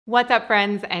What's up,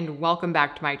 friends, and welcome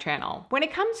back to my channel. When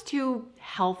it comes to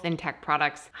health and tech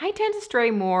products, I tend to stray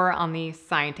more on the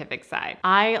scientific side.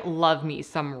 I love me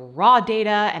some raw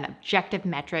data and objective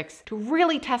metrics to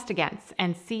really test against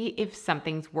and see if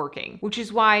something's working, which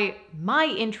is why my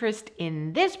interest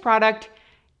in this product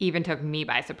even took me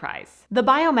by surprise. The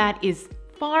Biomat is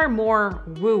far more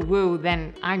woo-woo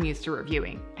than I'm used to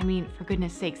reviewing. I mean, for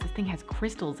goodness sakes, this thing has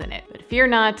crystals in it. But fear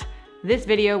not, this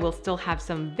video will still have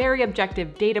some very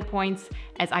objective data points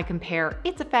as I compare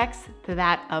its effects to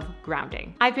that of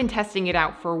grounding. I've been testing it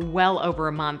out for well over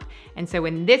a month, and so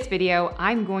in this video,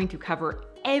 I'm going to cover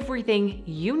everything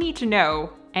you need to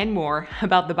know and more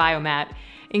about the Biomat,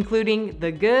 including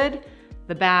the good,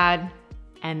 the bad,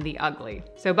 and the ugly.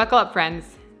 So buckle up,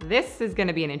 friends. This is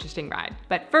gonna be an interesting ride.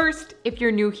 But first, if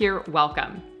you're new here,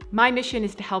 welcome. My mission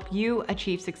is to help you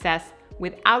achieve success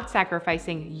without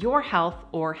sacrificing your health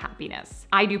or happiness.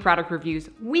 I do product reviews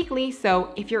weekly,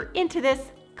 so if you're into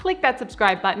this, click that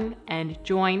subscribe button and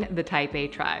join the Type A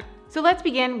tribe. So let's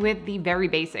begin with the very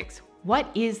basics. What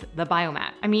is the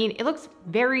Biomat? I mean, it looks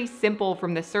very simple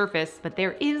from the surface, but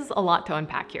there is a lot to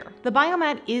unpack here. The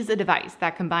Biomat is a device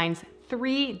that combines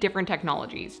 3 different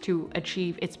technologies to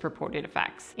achieve its purported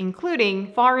effects, including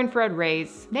far infrared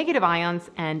rays, negative ions,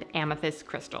 and amethyst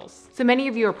crystals. So many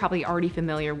of you are probably already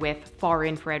familiar with far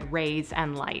infrared rays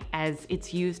and light, as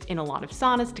it's used in a lot of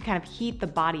saunas to kind of heat the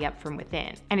body up from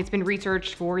within. And it's been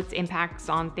researched for its impacts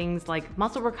on things like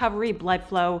muscle recovery, blood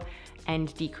flow,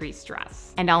 and decreased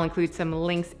stress. And I'll include some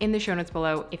links in the show notes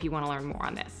below if you want to learn more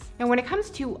on this. Now, when it comes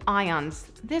to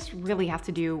ions, this really has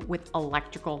to do with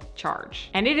electrical charge.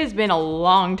 And it has been a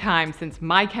long time since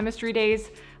my chemistry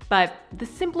days, but the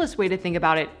simplest way to think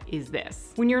about it is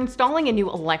this. When you're installing a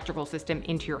new electrical system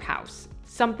into your house,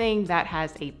 something that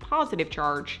has a positive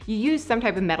charge, you use some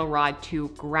type of metal rod to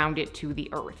ground it to the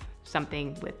earth,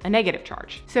 something with a negative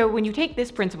charge. So when you take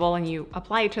this principle and you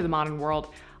apply it to the modern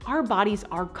world, our bodies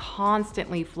are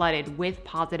constantly flooded with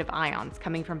positive ions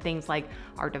coming from things like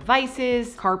our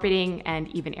devices, carpeting, and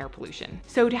even air pollution.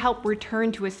 So to help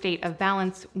return to a state of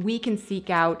balance, we can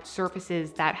seek out surfaces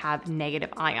that have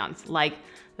negative ions, like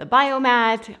the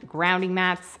Biomat, grounding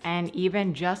mats, and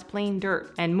even just plain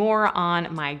dirt. And more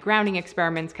on my grounding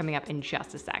experiments coming up in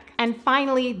just a sec. And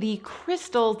finally, the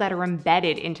crystals that are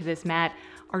embedded into this mat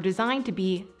are designed to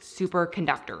be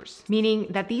superconductors, meaning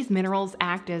that these minerals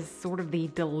act as sort of the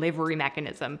delivery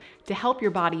mechanism to help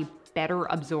your body better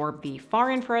absorb the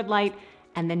far infrared light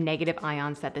and the negative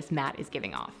ions that this mat is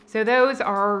giving off. So those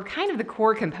are kind of the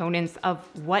core components of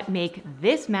what make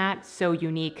this mat so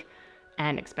unique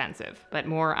and expensive, but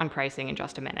more on pricing in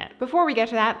just a minute. Before we get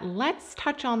to that, let's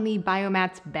touch on the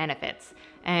Biomat's benefits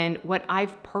and what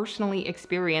I've personally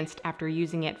experienced after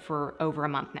using it for over a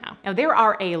month now. Now, there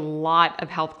are a lot of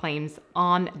health claims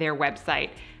on their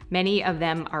website. Many of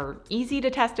them are easy to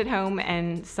test at home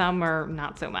and some are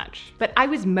not so much. But I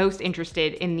was most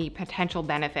interested in the potential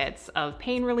benefits of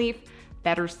pain relief,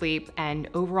 better sleep, and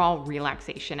overall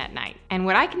relaxation at night. And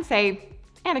what I can say,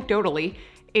 anecdotally,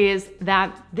 is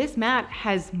that this mat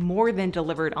has more than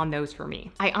delivered on those for me.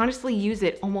 I honestly use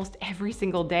it almost every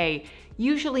single day,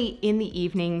 usually in the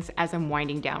evenings as I'm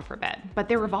winding down for bed. But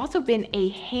there have also been a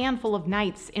handful of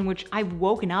nights in which I've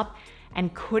woken up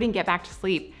and couldn't get back to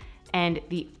sleep. And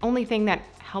the only thing that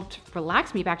helped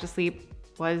relax me back to sleep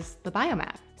was the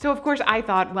Biomat. So of course I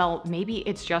thought, well, maybe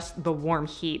it's just the warm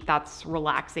heat that's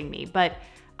relaxing me. But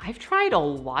I've tried a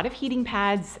lot of heating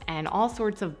pads and all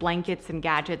sorts of blankets and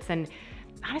gadgets, and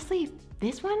honestly,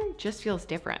 this one just feels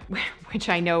different, which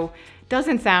I know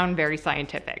doesn't sound very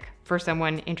scientific for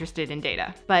someone interested in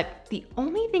data. But the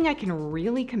only thing I can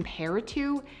really compare it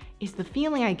to is the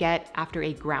feeling I get after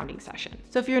a grounding session.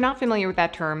 So if you're not familiar with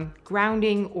that term,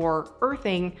 grounding or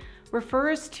earthing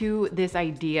refers to this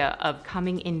idea of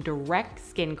coming in direct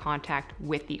skin contact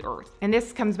with the earth. And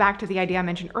this comes back to the idea I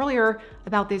mentioned earlier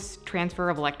about this transfer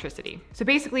of electricity. So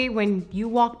basically, when you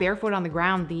walk barefoot on the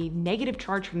ground, the negative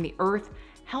charge from the earth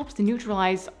helps to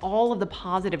neutralize all of the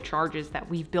positive charges that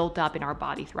we've built up in our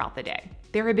body throughout the day.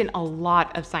 There have been a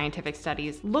lot of scientific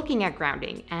studies looking at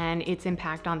grounding and its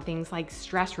impact on things like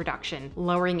stress reduction,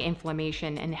 lowering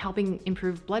inflammation, and helping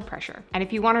improve blood pressure. And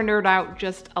if you want to nerd out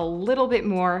just a little bit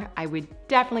more, I would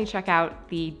definitely check out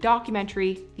the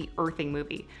documentary, The Earthing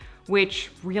Movie,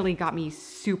 which really got me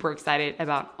super excited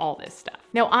about all this stuff.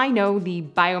 Now, I know the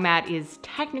Biomat is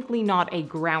technically not a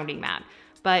grounding mat,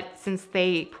 but since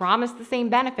they promise the same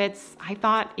benefits, I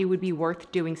thought it would be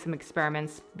worth doing some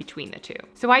experiments between the two.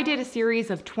 So I did a series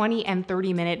of 20 and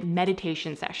 30-minute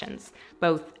meditation sessions,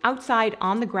 both outside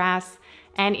on the grass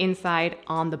and inside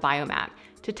on the Biomat,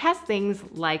 to test things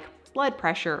like blood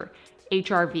pressure,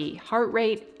 HRV, heart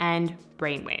rate, and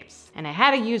brain waves. And I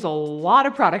had to use a lot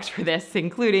of products for this,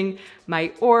 including my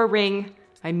Oura Ring,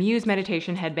 my Muse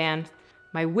Meditation Headband,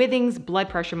 my Withings Blood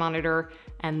Pressure Monitor,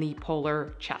 and the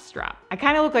Polar Chest Strap. I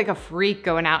kind of look like a freak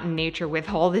going out in nature with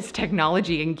all this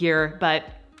technology and gear, but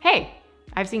hey,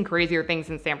 I've seen crazier things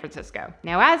in San Francisco.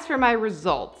 Now, as for my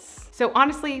results, so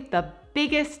honestly, the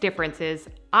biggest differences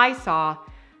I saw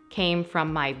came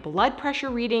from my blood pressure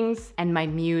readings and my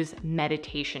Muse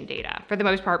meditation data. For the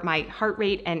most part, my heart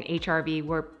rate and HRV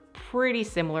were pretty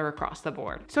similar across the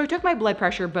board. So I took my blood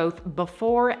pressure both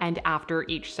before and after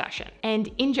each session. And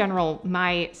in general,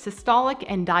 my systolic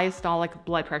and diastolic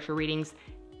blood pressure readings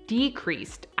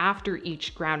decreased after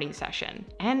each grounding session,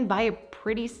 and by a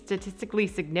pretty statistically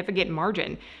significant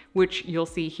margin, which you'll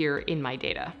see here in my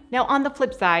data. Now, on the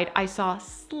flip side, I saw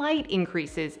slight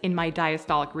increases in my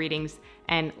diastolic readings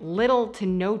and little to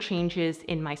no changes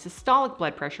in my systolic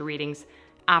blood pressure readings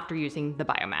after using the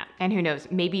Biomat. And who knows,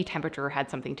 maybe temperature had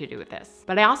something to do with this.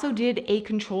 But I also did a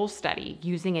control study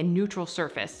using a neutral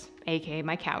surface, aka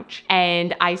my couch,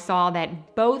 and I saw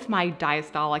that both my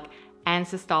diastolic and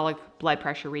systolic blood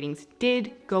pressure readings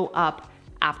did go up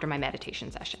after my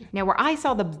meditation session. Now, where I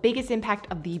saw the biggest impact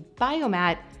of the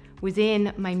Biomat was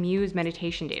in my Muse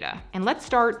meditation data. And let's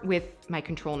start with my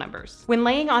control numbers. When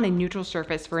laying on a neutral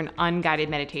surface for an unguided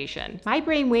meditation, my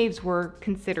brain waves were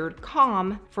considered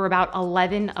calm for about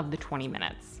 11 of the 20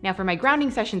 minutes. Now, for my grounding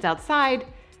sessions outside,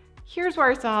 here's where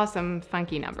I saw some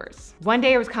funky numbers. One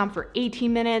day I was calm for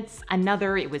 18 minutes,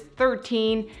 another it was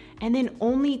 13, and then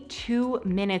only 2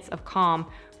 minutes of calm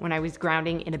when I was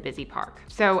grounding in a busy park.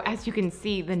 So as you can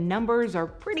see, the numbers are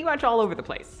pretty much all over the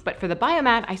place. But for the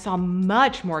Biomat, I saw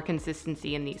much more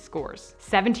consistency in these scores.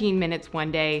 17 minutes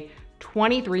one day,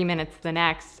 23 minutes the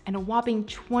next, and a whopping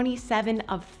 27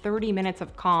 of 30 minutes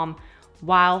of calm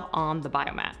while on the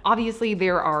Biomat. Obviously,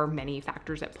 there are many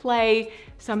factors at play.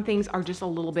 Some things are just a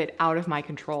little bit out of my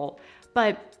control,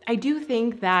 but I do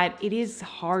think that it is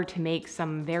hard to make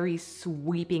some very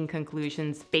sweeping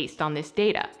conclusions based on this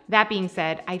data. That being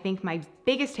said, I think my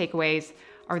biggest takeaways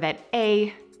are that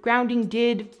A, grounding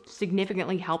did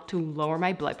significantly help to lower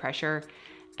my blood pressure,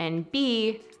 and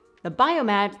B, the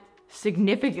Biomat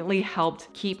significantly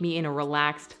helped keep me in a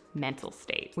relaxed mental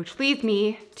state, which leads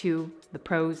me to the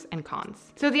pros and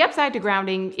cons. So the upside to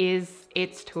grounding is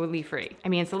it's totally free. I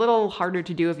mean, it's a little harder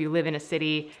to do if you live in a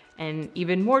city and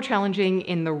even more challenging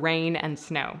in the rain and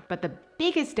snow. But the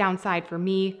biggest downside for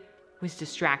me was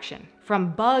distraction.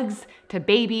 From bugs to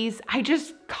babies, I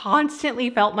just constantly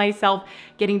felt myself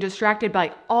getting distracted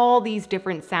by all these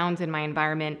different sounds in my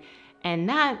environment, and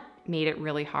that made it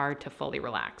really hard to fully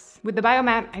relax. With the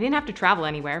Biomat, I didn't have to travel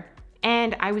anywhere,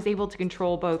 and I was able to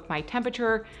control both my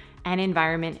temperature and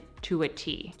environment to a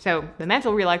T. So the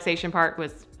mental relaxation part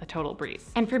was a total breeze.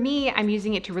 And for me, I'm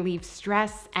using it to relieve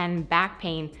stress and back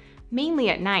pain, mainly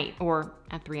at night or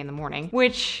at 3 in the morning,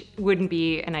 which wouldn't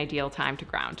be an ideal time to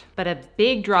ground. But a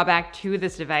big drawback to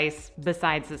this device,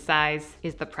 besides the size,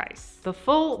 is the price. The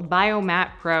full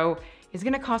Biomat Pro is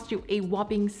gonna cost you a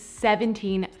whopping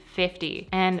 $1,750,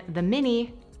 and the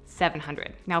Mini,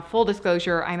 $700. Now, full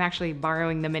disclosure, I'm actually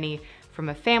borrowing the Mini from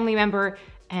a family member,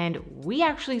 and we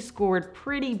actually scored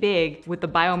pretty big with the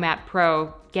Biomat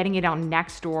Pro, getting it on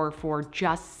Nextdoor for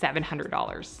just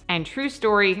 $700. And true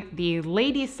story, the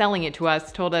lady selling it to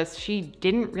us told us she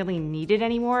didn't really need it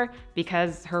anymore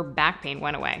because her back pain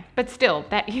went away. But still,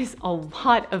 that is a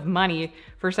lot of money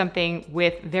for something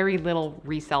with very little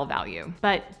resale value.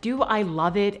 But do I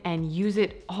love it and use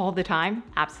it all the time?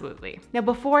 Absolutely. Now,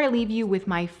 before I leave you with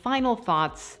my final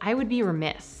thoughts, I would be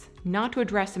remiss not to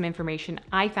address some information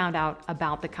I found out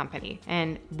about the company.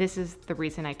 And this is the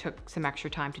reason I took some extra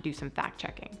time to do some fact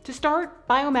checking. To start,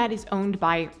 Biomat is owned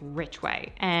by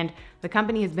Richway, and the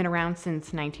company has been around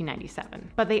since 1997.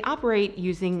 But they operate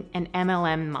using an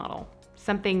MLM model,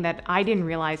 something that I didn't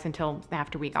realize until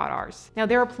after we got ours. Now,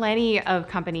 there are plenty of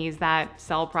companies that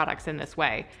sell products in this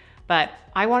way, but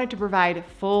I wanted to provide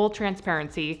full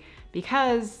transparency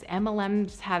because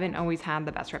MLMs haven't always had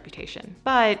the best reputation.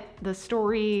 But the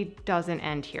story doesn't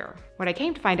end here. What I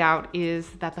came to find out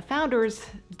is that the founders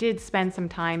did spend some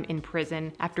time in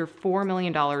prison after $4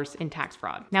 million in tax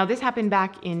fraud. Now, this happened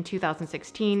back in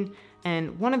 2016,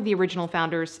 and one of the original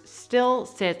founders still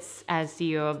sits as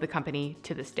CEO of the company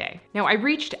to this day. Now, I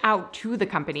reached out to the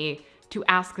company to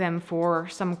ask them for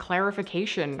some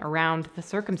clarification around the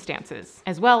circumstances,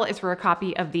 as well as for a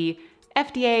copy of the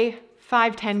FDA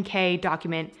 510K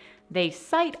document they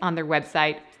cite on their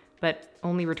website, but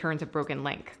only returns a broken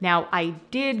link. Now, I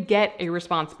did get a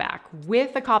response back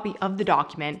with a copy of the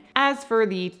document. As for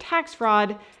the tax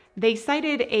fraud, they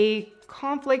cited a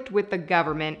conflict with the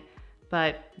government,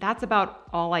 but that's about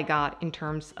all I got in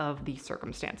terms of the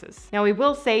circumstances. Now, we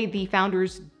will say the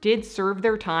founders did serve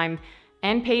their time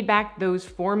and paid back those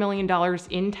 $4 million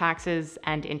in taxes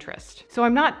and interest. So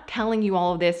I'm not telling you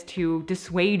all of this to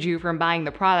dissuade you from buying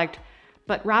the product,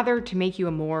 but rather to make you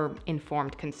a more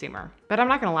informed consumer. But I'm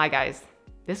not gonna lie, guys,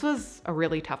 this was a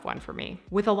really tough one for me.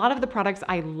 With a lot of the products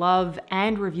I love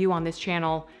and review on this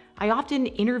channel, I often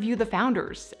interview the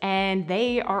founders, and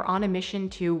they are on a mission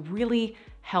to really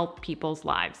help people's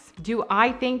lives. Do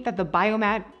I think that the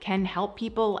Biomat can help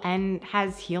people and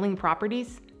has healing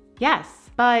properties? Yes.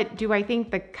 But do I think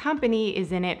the company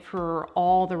is in it for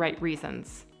all the right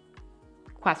reasons?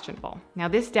 Questionable. Now,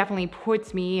 this definitely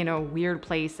puts me in a weird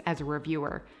place as a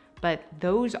reviewer, but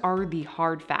those are the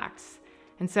hard facts.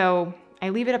 And so I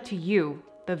leave it up to you,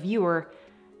 the viewer,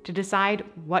 to decide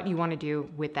what you want to do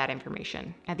with that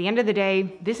information. At the end of the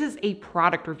day, this is a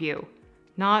product review,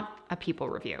 not a people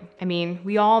review. I mean,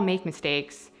 we all make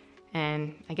mistakes,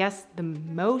 and I guess the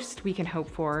most we can hope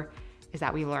for is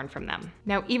that we learn from them.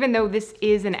 Now, even though this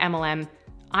is an MLM,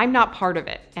 I'm not part of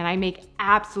it, and I make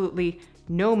absolutely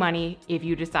no money if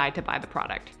you decide to buy the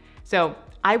product. So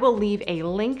I will leave a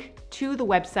link to the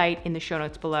website in the show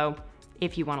notes below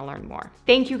if you want to learn more.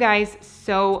 Thank you guys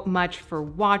so much for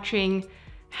watching.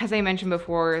 As I mentioned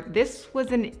before, this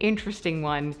was an interesting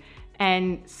one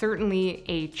and certainly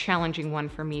a challenging one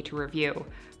for me to review,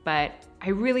 but I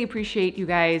really appreciate you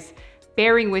guys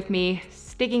bearing with me,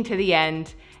 sticking to the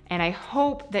end, and I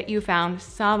hope that you found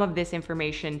some of this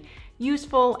information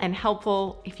useful and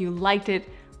helpful. If you liked it,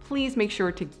 please make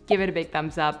sure to give it a big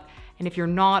thumbs up. And if you're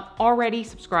not already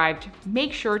subscribed,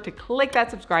 make sure to click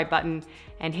that subscribe button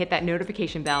and hit that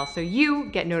notification bell so you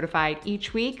get notified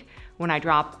each week when I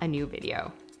drop a new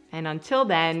video. And until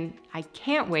then, I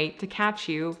can't wait to catch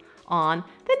you on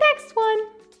the next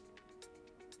one.